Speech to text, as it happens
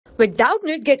With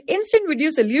Doubtnut, get instant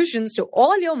video solutions to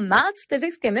all your maths,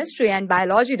 physics, chemistry, and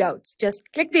biology doubts. Just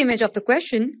click the image of the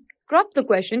question, crop the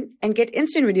question, and get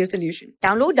instant video solution.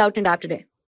 Download Doubtnut app today.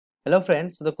 Hello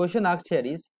friends, so the question asked here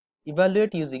is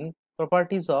evaluate using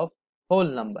properties of whole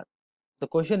number. The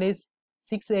question is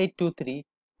 6823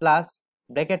 plus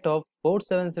bracket of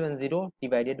 4770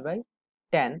 divided by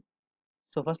 10.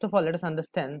 So first of all, let us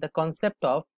understand the concept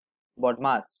of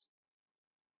BODMAS.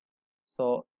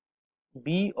 So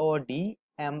BODMAS.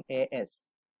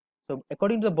 So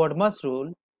according to the BODMAS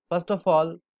rule, first of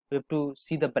all we have to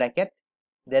see the bracket,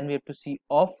 then we have to see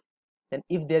off, then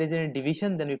if there is any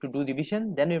division, then we have to do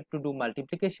division, then we have to do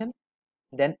multiplication,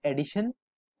 then addition,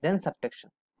 then subtraction,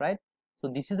 right? So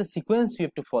this is the sequence you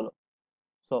have to follow.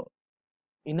 So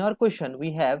in our question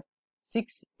we have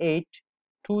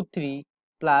 6823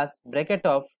 plus bracket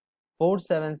of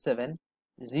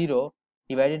 4770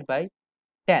 divided by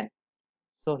 10.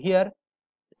 So here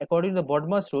according to the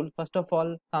BODMAS rule, first of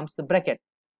all comes the bracket.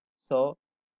 So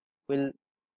we'll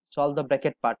solve the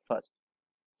bracket part first.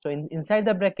 So inside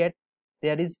the bracket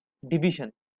there is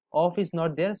division. Off is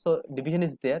not there, so division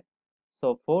is there.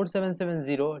 So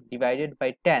 4770 divided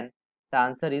by 10, the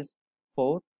answer is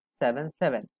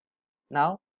 477.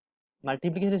 Now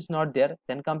multiplication is not there,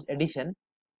 then comes addition.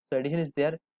 So addition is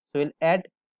there, so we'll add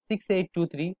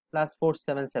 6823 plus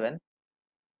 477.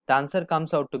 The answer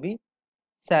comes out to be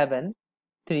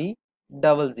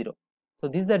 7300. So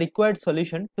this is the required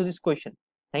solution to this question.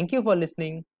 Thank you for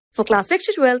listening. For class 6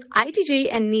 to 12, IIT JEE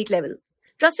and NEET level.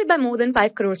 Trusted by more than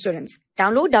 5 crore students.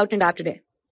 Download Doubtnut app today.